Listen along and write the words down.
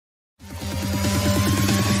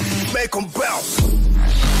make them bounce.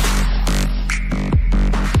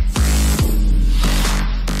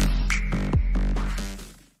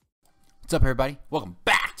 What's up, everybody? Welcome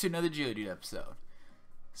back to another Gio-Dude episode.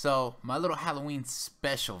 So, my little Halloween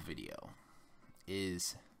special video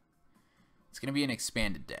is, it's going to be an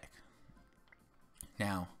expanded deck.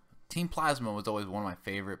 Now, Team Plasma was always one of my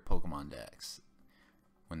favorite Pokemon decks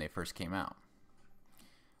when they first came out.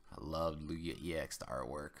 I loved Lugia EX, the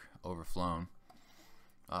artwork, Overflown.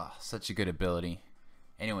 Such a good ability.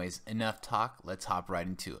 Anyways, enough talk, let's hop right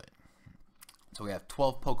into it. So we have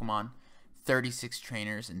 12 Pokemon, 36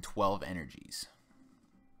 trainers, and 12 energies.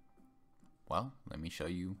 Well, let me show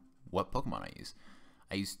you what Pokemon I use.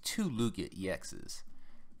 I use 2 Lugia EXs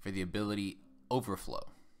for the ability Overflow.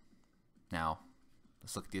 Now,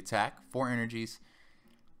 let's look at the attack. 4 energies.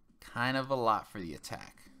 Kind of a lot for the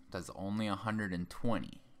attack. Does only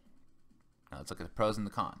 120. Now let's look at the pros and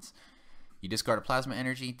the cons. You discard a plasma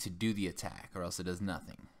energy to do the attack, or else it does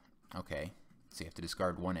nothing. Okay, so you have to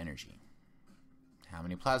discard 1 energy. How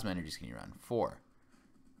many plasma energies can you run? 4.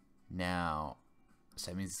 Now, so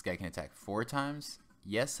that means this guy can attack 4 times?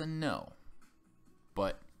 Yes and no.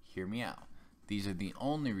 But hear me out. These are the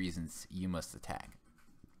only reasons you must attack.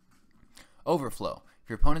 Overflow. If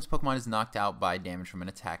your opponent's Pokemon is knocked out by damage from an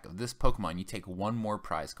attack of this Pokemon, you take 1 more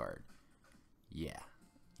prize card. Yeah,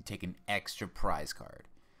 you take an extra prize card.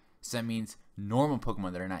 So that means normal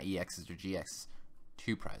Pokemon that are not EXs or GXs,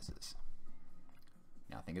 2 prizes.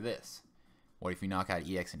 Now think of this. What if you knock out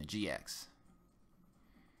EX and a GX?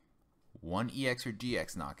 1 EX or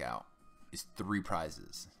GX knockout is 3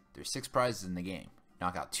 prizes. There's 6 prizes in the game.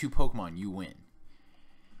 Knock out 2 Pokemon, you win.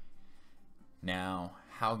 Now,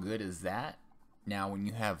 how good is that? Now, when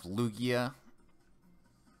you have Lugia,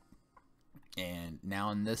 and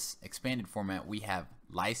now in this expanded format, we have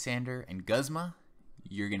Lysander and Guzma,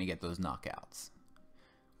 you're going to get those knockouts.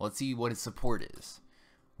 Well, let's see what its support is.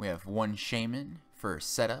 We have 1 Shaman for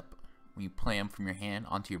setup. When you play them from your hand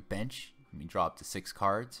onto your bench, you draw up to 6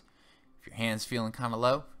 cards. If your hand's feeling kind of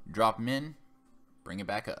low, drop them in, bring it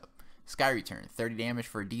back up. Sky Return, 30 damage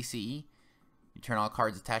for a DCE. You turn all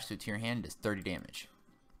cards attached to it to your hand, it does 30 damage.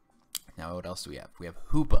 Now what else do we have? We have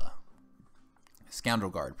Hoopa.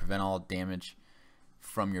 Scoundrel Guard, prevent all damage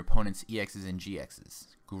from your opponent's EXs and GXs.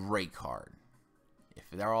 Great card.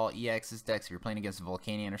 If they're all EXs decks, if you're playing against a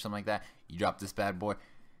Volcanion or something like that, you drop this bad boy,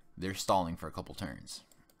 they're stalling for a couple turns.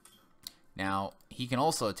 Now, he can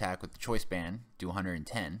also attack with the Choice Band, do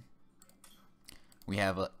 110. We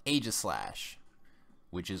have a Aegislash,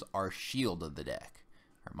 which is our shield of the deck.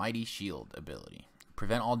 Our Mighty Shield ability.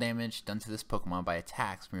 Prevent all damage done to this Pokemon by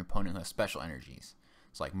attacks from your opponent who has special energies.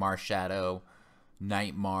 It's like Marshadow,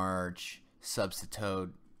 Night March,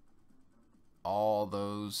 Substitute. All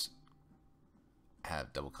those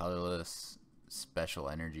have double colorless, special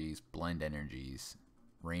energies, blend energies,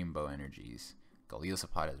 rainbow energies.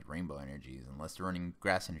 Galeosopod has rainbow energies, unless they're running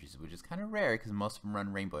grass energies, which is kind of rare because most of them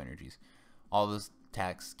run rainbow energies. All those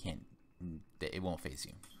attacks it won't phase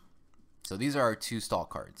you. So these are our 2 stall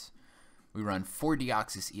cards. We run 4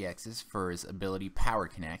 Deoxys EXs for his ability Power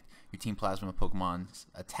Connect. Your Team Plasma Pokemon's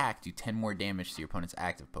attack do 10 more damage to your opponent's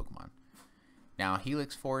active Pokemon. Now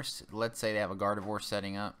Helix Force, let's say they have a Gardevoir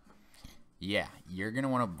setting up. Yeah, you're going to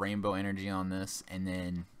want a Rainbow Energy on this and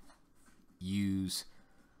then use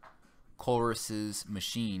Colress's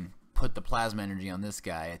machine, put the plasma energy on this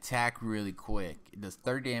guy, attack really quick. It does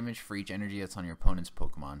 30 damage for each energy that's on your opponent's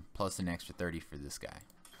Pokemon, plus an extra 30 for this guy.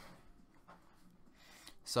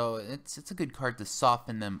 So it's a good card to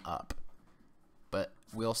soften them up. But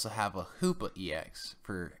we also have a Hoopa EX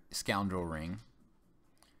for Scoundrel Ring.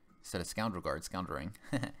 Instead of Scoundrel Guard, Scoundrel Ring.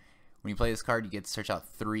 When you play this card, you get to search out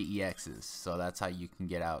 3 EXs. So that's how you can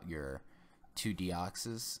get out your 2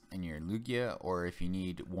 Deoxys and your Lugia, or if you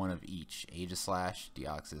need 1 of each, Aegislash,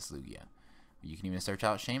 Deoxys, Lugia. You can even search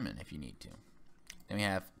out Shaman if you need to. Then we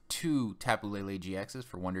have 2 Tapu Lele GXs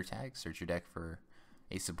for Wonder Tag. Search your deck for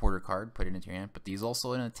a supporter card, put it into your hand. But these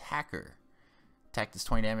also an attacker. Attack does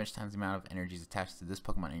 20 damage times the amount of energies attached to this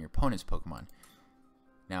Pokemon and your opponent's Pokemon.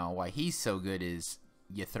 Now, why he's so good is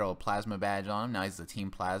you throw a Plasma badge on him. Now he's the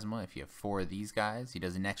Team Plasma. If you have 4 of these guys, he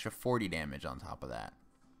does an extra 40 damage on top of that.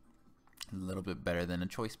 A little bit better than a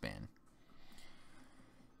Choice Band.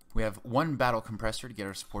 We have 1 Battle Compressor to get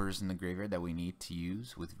our supporters in the graveyard that we need to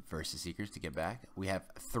use with Versus Seekers to get back. We have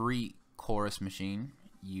 3 Chorus Machine.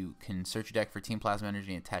 You can search your deck for Team Plasma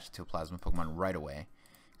Energy and attach it to a Plasma Pokemon right away.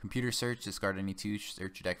 Computer Search, discard any 2,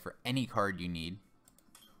 search your deck for any card you need.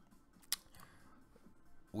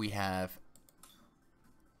 We have,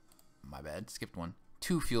 my bad, skipped one,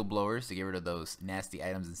 2 Field Blowers to get rid of those nasty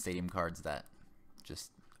items and stadium cards that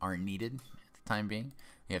just aren't needed at the time being.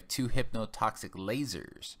 We have 2 hypnotoxic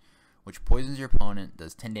lasers, which poisons your opponent,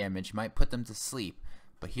 does 10 damage, might put them to sleep.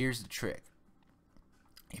 But here's the trick.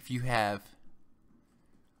 If you have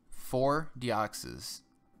 4 Deoxys,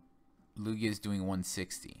 Lugia is doing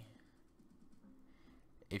 160.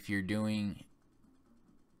 If you're doing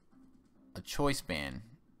a choice band,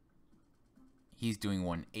 he's doing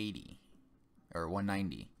 180 or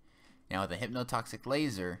 190. Now with a hypnotoxic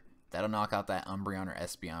laser, that'll knock out that Umbreon or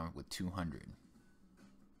Espeon with 200.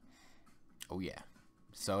 Oh yeah.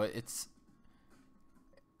 So it's,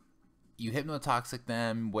 you hypnotoxic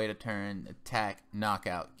them, wait a turn, attack,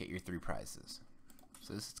 knockout, get your 3 prizes.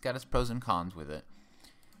 So this has got its pros and cons with it.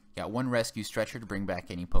 You got 1 rescue stretcher to bring back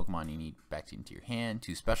any Pokemon you need back into your hand,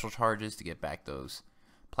 2 special charges to get back those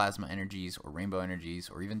plasma energies or rainbow energies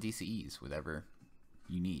or even DCEs, whatever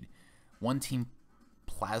you need. 1 team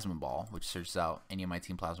plasma ball, which searches out any of my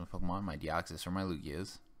team plasma Pokemon, my Deoxys or my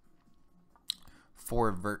Lugias.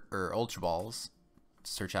 4 Ultra Balls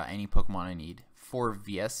to search out any Pokemon I need. 4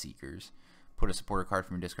 VS Seekers, put a supporter card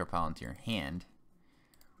from your discard pile into your hand.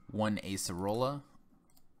 1 Acerola,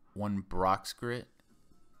 1 Broxgrit,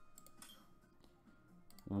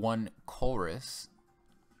 1 Colress,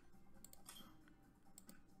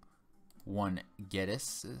 1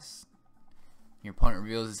 Getis. Your opponent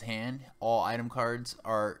reveals his hand. All item cards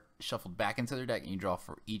are shuffled back into their deck, and you draw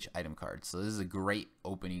for each item card. So this is a great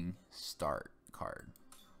opening start card.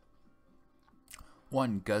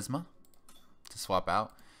 1 Guzma to swap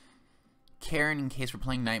out. Karen, in case we're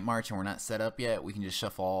playing Night March and we're not set up yet, we can just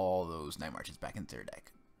shuffle all those Night Marches back into their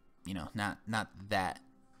deck. You know, not that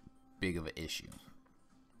big of an issue.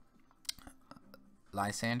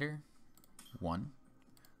 Lysander, 1.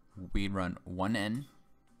 We'd run 1 N.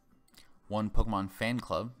 1 Pokemon Fan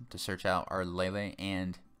Club to search out our Lele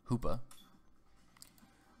and Hoopa.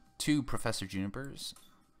 2 Professor Junipers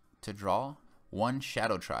to draw. 1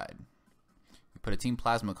 Shadow Tribe. You put a Team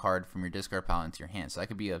Plasma card from your discard pile into your hand. So that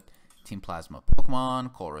could be a Team Plasma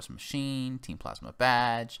Pokemon, Colress Machine, Team Plasma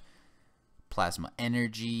Badge, Plasma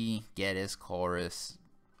Energy, Getis, Colress,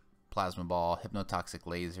 Plasma Ball, Hypnotoxic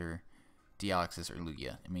Laser, Deoxys, or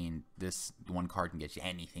Lugia. I mean, this 1 card can get you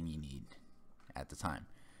anything you need at the time.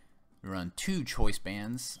 We run 2 choice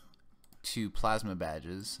bands, 2 plasma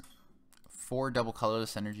badges, 4 double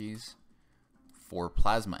colorless energies, 4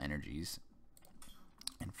 plasma energies,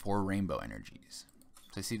 and 4 rainbow energies.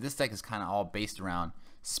 So you see, this deck is kind of all based around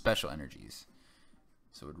special energies.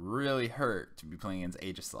 So it would really hurt to be playing against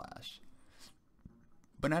Aegislash.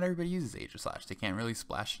 But not everybody uses Aegislash. They can't really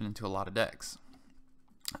splash it into a lot of decks.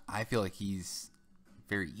 I feel like he's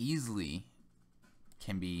very easily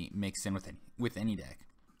can be mixed in with any deck.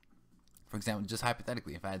 For example, just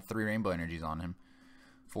hypothetically, if I had 3 rainbow energies on him,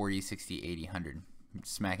 40, 60, 80, 100,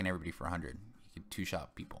 smacking everybody for 100, he could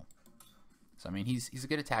 2-shot people. So I mean, he's a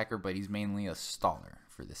good attacker, but he's mainly a staller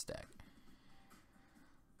for this deck.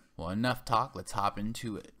 Well, enough talk. Let's hop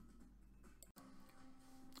into it.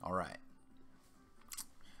 All right.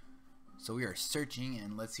 So we are searching,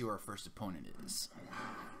 and let's see who our first opponent is.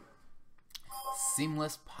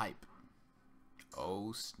 Seamless Pipe.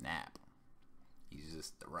 Oh snap! He's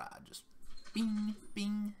just the rod, just bing,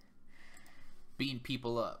 bing, beating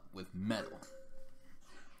people up with metal.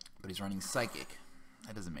 But he's running Psychic.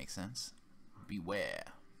 That doesn't make sense. Beware.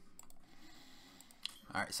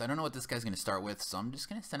 Alright, so I don't know what this guy's going to start with, so I'm just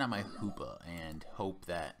going to send out my Hoopa and hope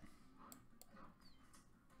that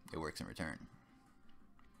it works in return.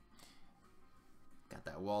 Got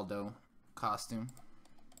that Waldo costume.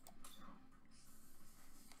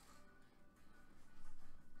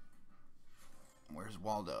 Where's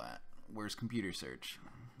Waldo at? Where's computer search?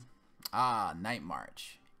 Ah, Night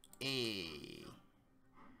March. Hey.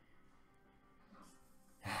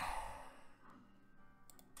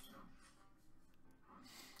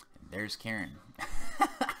 There's Karen.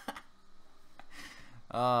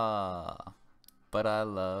 Ah, but I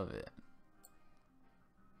love it.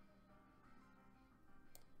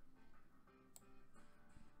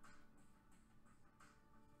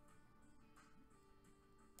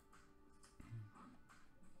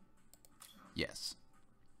 Yes.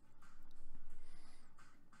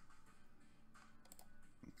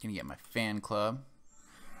 Gonna get my fan club.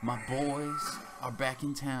 My boys are back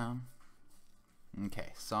in town.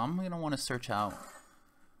 Okay, so I'm gonna want to search out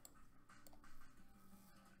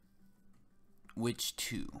which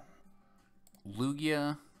 2.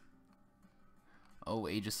 Lugia. Oh,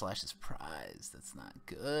 Aegislash's prize. That's not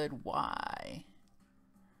good. Why?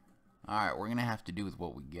 Alright, we're gonna have to do with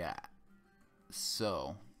what we got.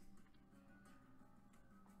 So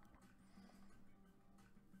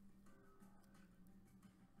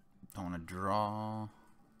I want to draw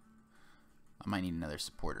I might need another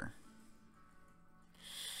supporter.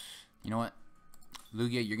 You know what?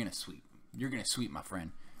 Lugia, you're gonna sweep. You're gonna sweep, my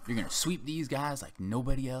friend. You're gonna sweep these guys like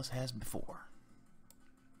nobody else has before.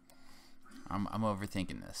 I'm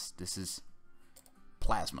overthinking this. This is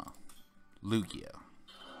Plasma. Lugia.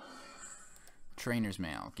 Trainer's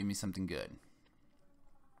Mail. Give me something good.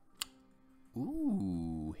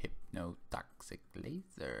 Ooh, Hypnotoxic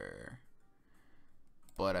Laser.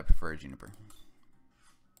 But I prefer Juniper.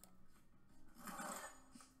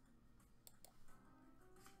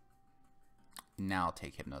 Now I'll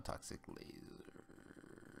take Hypnotoxic Laser.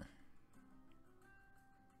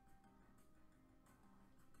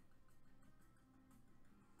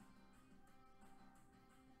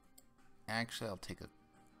 Actually, I'll take a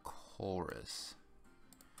Chorus.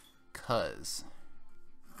 'Cause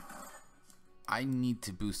I need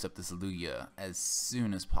to boost up this Lugia as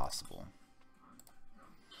soon as possible.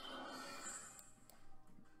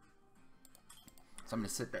 So I'm gonna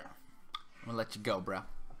sit there. I'm gonna let you go, bro.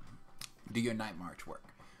 Do your Night March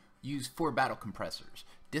work. Use 4 battle compressors.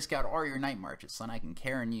 Discard all your Night Marches so I can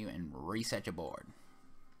Karen you and reset your board.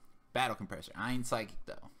 Battle compressor. I ain't psychic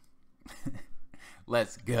though.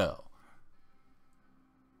 Let's go.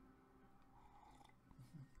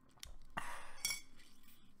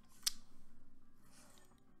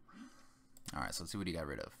 Alright, so let's see what he got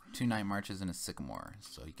rid of. 2 Night Marches and a Sycamore,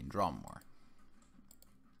 so he can draw more.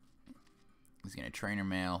 He's gonna Trainer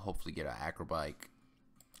Mail, hopefully get an Acrobike,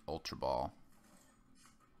 Ultra Ball.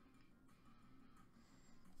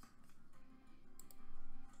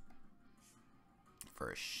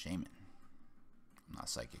 For a Shaman. I'm not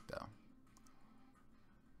psychic though.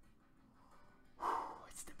 Whew,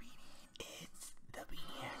 it's the beanie. It's the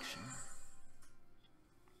beanie action.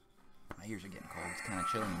 My ears are getting cold. It's kind of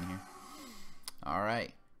chilly in here.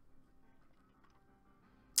 Alright.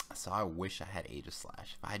 So I wish I had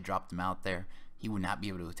Aegislash. If I had dropped him out there, he would not be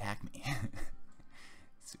able to attack me.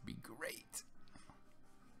 This would be great.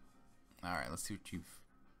 Alright, let's see what you've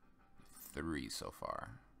 3 so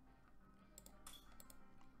far.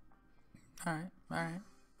 Alright, alright.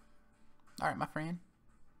 Alright, my friend.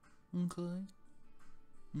 Okay.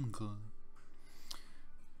 Okay.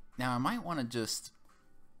 Now I might want to just...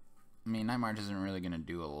 I mean, Night March isn't really going to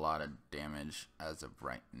do a lot of damage as of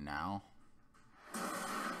right now.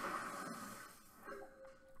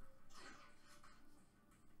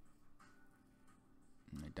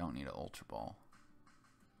 And I don't need an Ultra Ball.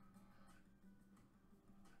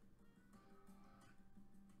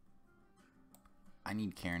 I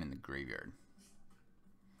need Karen in the graveyard.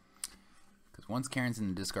 Because once Karen's in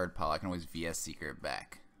the discard pile, I can always VS Seeker it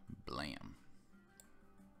back. Blam.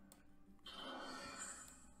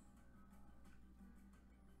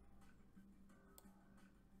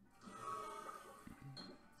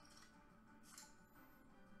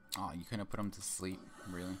 Oh, you couldn't put him to sleep?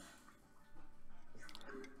 Really?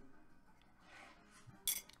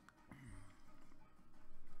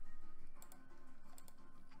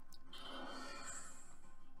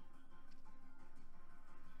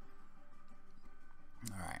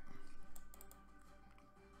 Alright.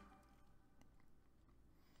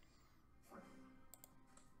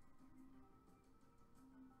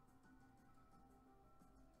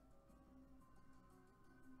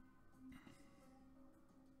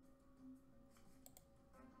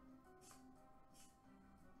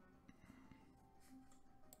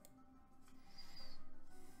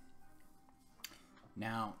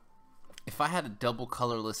 Now, if I had a double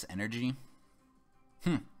colorless energy,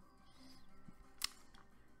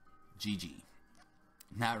 GG.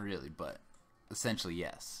 Not really, but essentially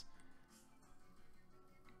yes.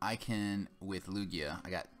 I can, with Lugia, I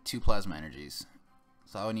got 2 plasma energies.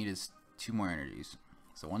 So all I need is 2 more energies.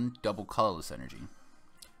 So 1 double colorless energy.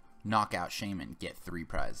 Knock out Shaman, get 3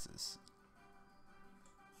 prizes.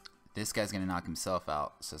 This guy's going to knock himself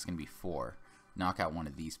out, so it's going to be 4. Knock out one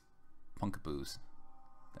of these punkaboos.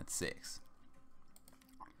 That's 6.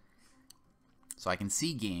 So I can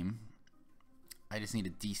see game. I just need a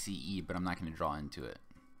DCE, but I'm not going to draw into it.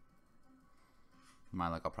 My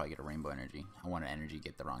luck, I'll probably get a rainbow energy. I want an energy,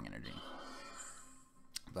 get the wrong energy.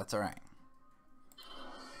 That's alright.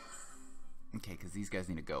 Okay, because these guys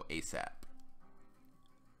need to go ASAP.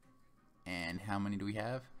 And how many do we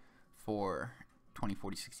have? 4, 20,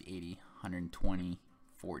 40, 60, 80, 120,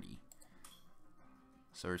 40.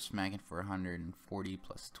 So we're smacking for 140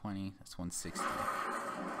 plus 20. That's 160.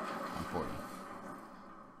 140.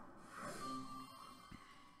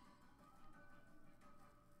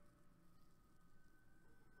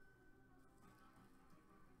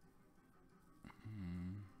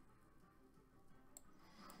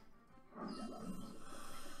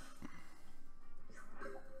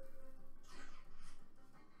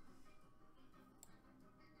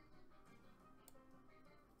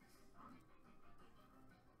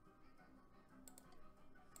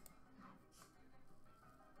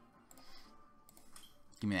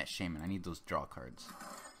 Give me that Shaman. I need those draw cards.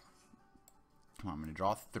 Come on, I'm going to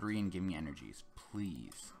draw 3 and give me energies.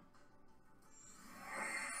 Please.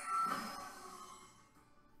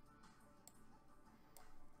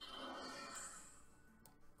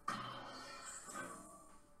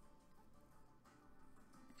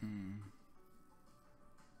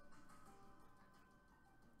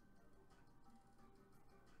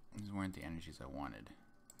 These weren't the energies I wanted.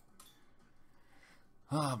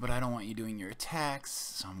 Oh, but I don't want you doing your attacks,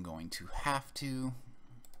 so I'm going to have to.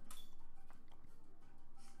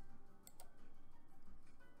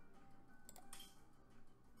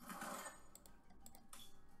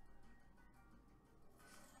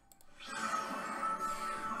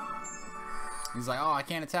 He's like, oh, I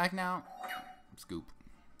can't attack now? Scoop.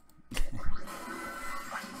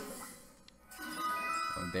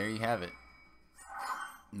 Well, there you have it.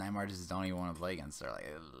 Night Marches don't even want to play against her. Like,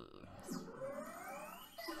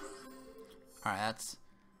 alright,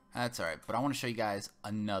 that's alright. But I want to show you guys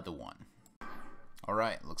another one.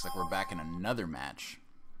 Alright, looks like we're back in another match.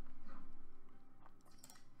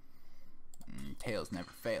 Tails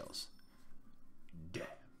never fails. Damn.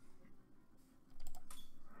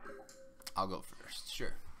 I'll go first,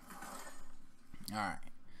 sure. Alright.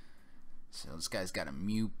 So this guy's got a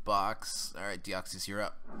mute box. Alright, Deoxys, you're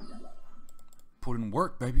up. Put in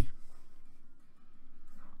work, baby.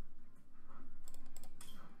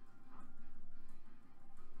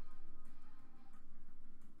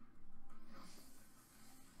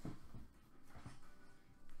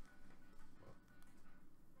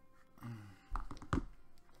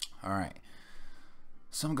 Alright.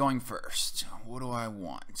 So I'm going first. What do I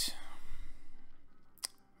want?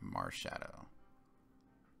 Marshadow.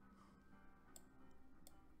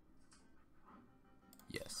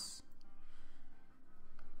 Yes.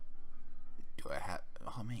 Do I have...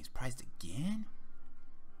 Oh man, he's prized again?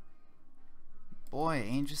 Boy,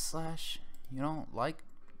 Angel Slash, you don't like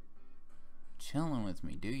chilling with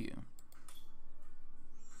me, do you?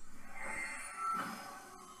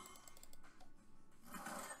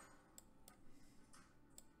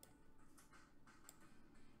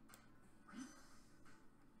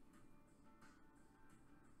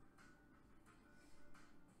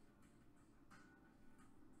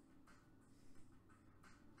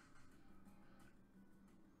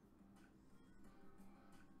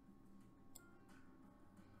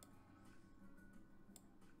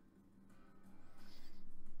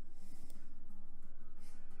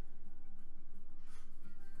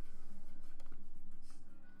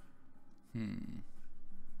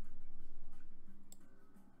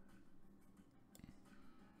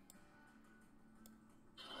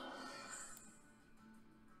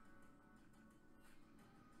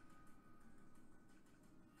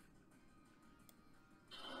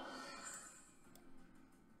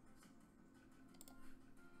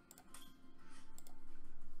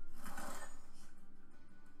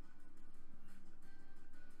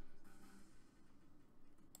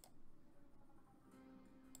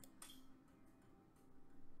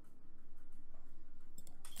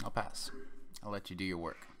 I'll pass. I'll let you do your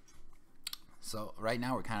work. So right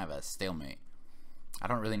now we're kind of at a stalemate. I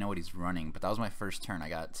don't really know what he's running, but that was my first turn. I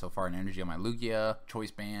got so far an energy on my Lugia, Choice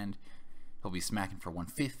Band. He'll be smacking for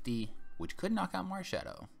 150, which could knock out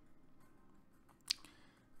Marshadow.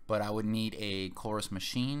 But I would need a Chorus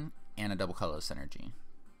Machine and a double colorless energy.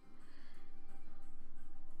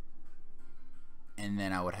 And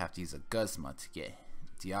then I would have to use a Guzma to get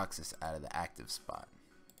Deoxys out of the active spot.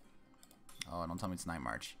 Oh, don't tell me it's Night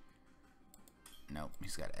March. Nope,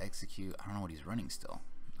 he's got to execute. I don't know what he's running still.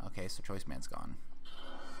 Okay, so Choice Band's gone.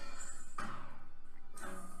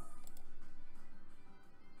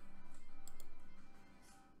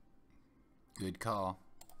 Good call.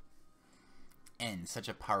 And such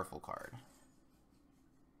a powerful card.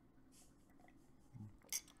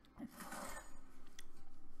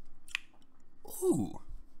 Ooh.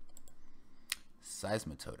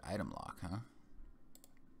 Seismitoad item lock, huh?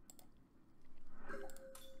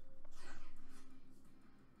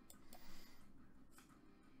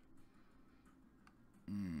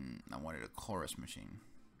 I wanted a Chorus Machine.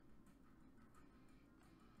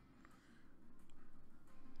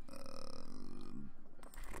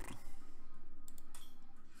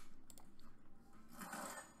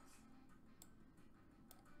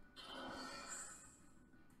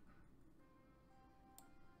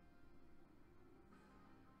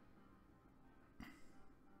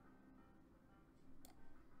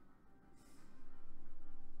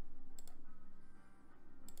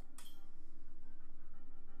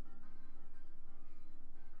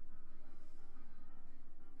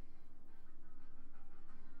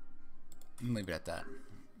 Leave it at that.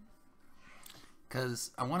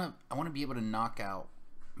 Because I wanna be able to knock out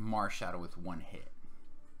Marshadow with one hit.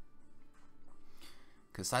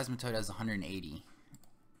 Because Seismitoad has 180.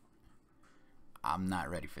 I'm not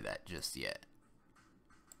ready for that just yet.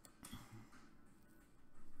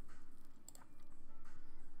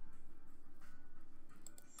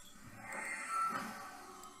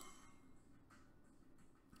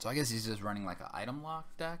 So I guess he's just running like an item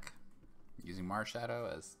lock deck, using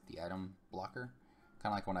Marshadow as the item blocker.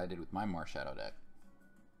 Kind of like what I did with my Marshadow deck.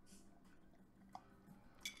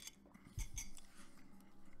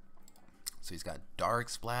 So he's got Dark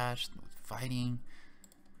Splash with fighting.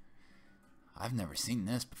 I've never seen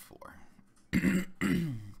this before.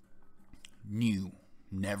 New,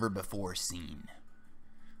 never before seen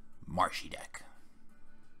Marshy deck.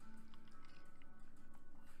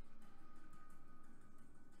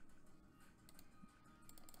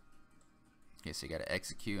 Okay, so you got to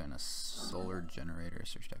execute and a solar generator.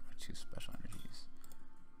 Search deck for 2 special energies.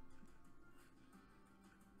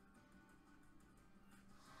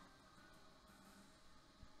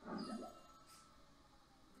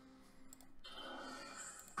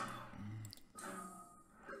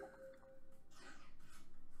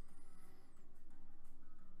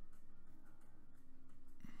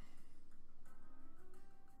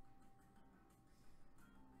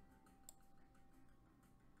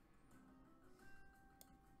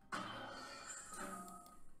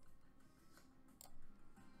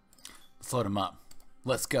 Let's load him up.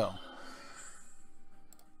 Let's go.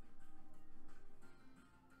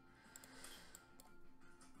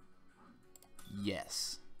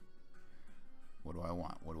 Yes. What do I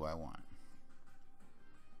want? What do I want?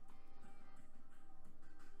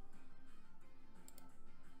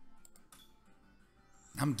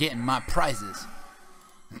 I'm getting my prizes.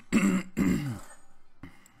 You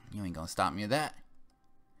ain't gonna stop me with that.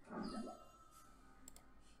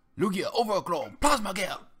 Lugia Overclaw Plasma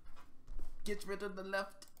Gale. Gets rid of the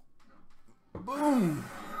left. Boom.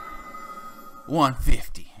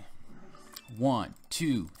 150. 1,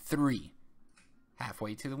 2, 3.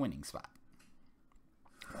 Halfway to the winning spot.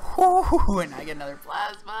 Whoo, and I get another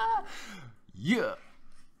plasma. Yeah.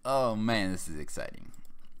 Oh man, this is exciting.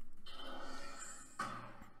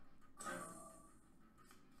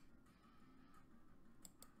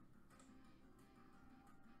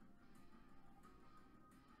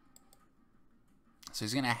 So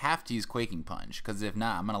he's going to have to use Quaking Punch, because if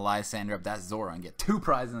not, I'm going to Lysander up that Zora and get 2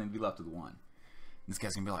 prizes and then be left with 1. This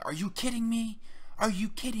guy's going to be like, are you kidding me? Are you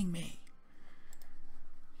kidding me?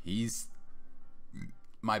 He's...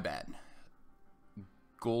 my bad.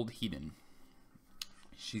 Gold Hedon.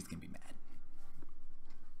 She's going to be mad.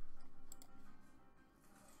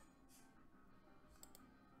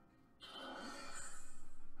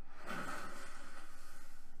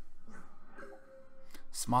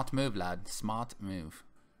 Smart move, lad. Smart move.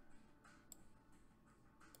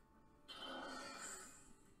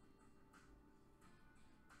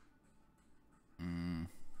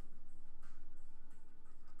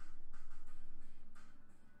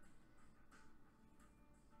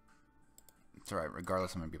 It's alright.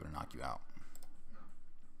 Regardless, I'm going to be able to knock you out.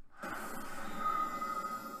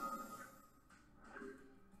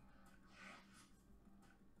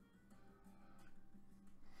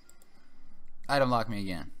 Item lock me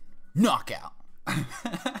again. Knockout.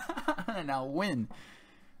 And I'll win.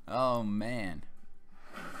 Oh man.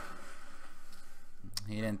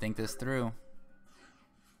 He didn't think this through.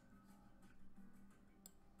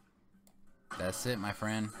 That's it, my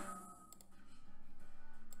friend.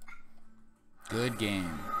 Good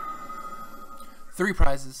game. 3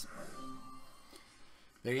 prizes.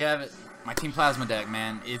 There you have it. My Team Plasma deck,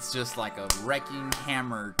 man. It's just like a wrecking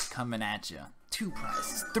hammer coming at you. 2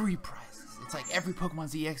 prizes, 3 prizes. It's like every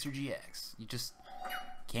Pokemon's EX or GX. You just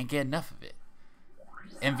can't get enough of it.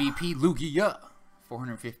 MVP Lugia,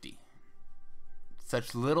 450.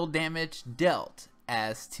 Such little damage dealt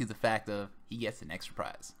as to the fact of he gets an extra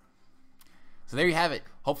prize. So there you have it.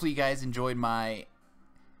 Hopefully you guys enjoyed my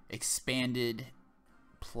expanded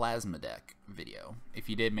Plasma deck video. If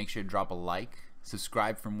you did, make sure to drop a like.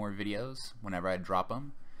 Subscribe for more videos whenever I drop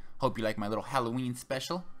them. Hope you like my little Halloween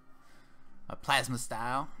special. A Plasma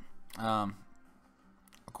style. Of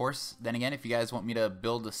course, then again, if you guys want me to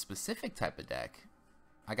build a specific type of deck,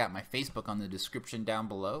 I got my Facebook on the description down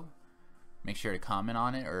below. Make sure to comment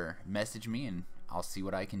on it or message me and I'll see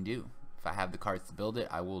what I can do. If I have the cards to build it,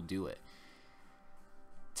 I will do it.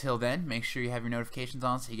 Till then, make sure you have your notifications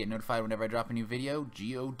on so you get notified whenever I drop a new video.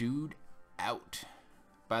 Gio-Dude out.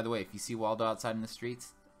 By the way, if you see Waldo outside in the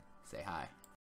streets, say hi.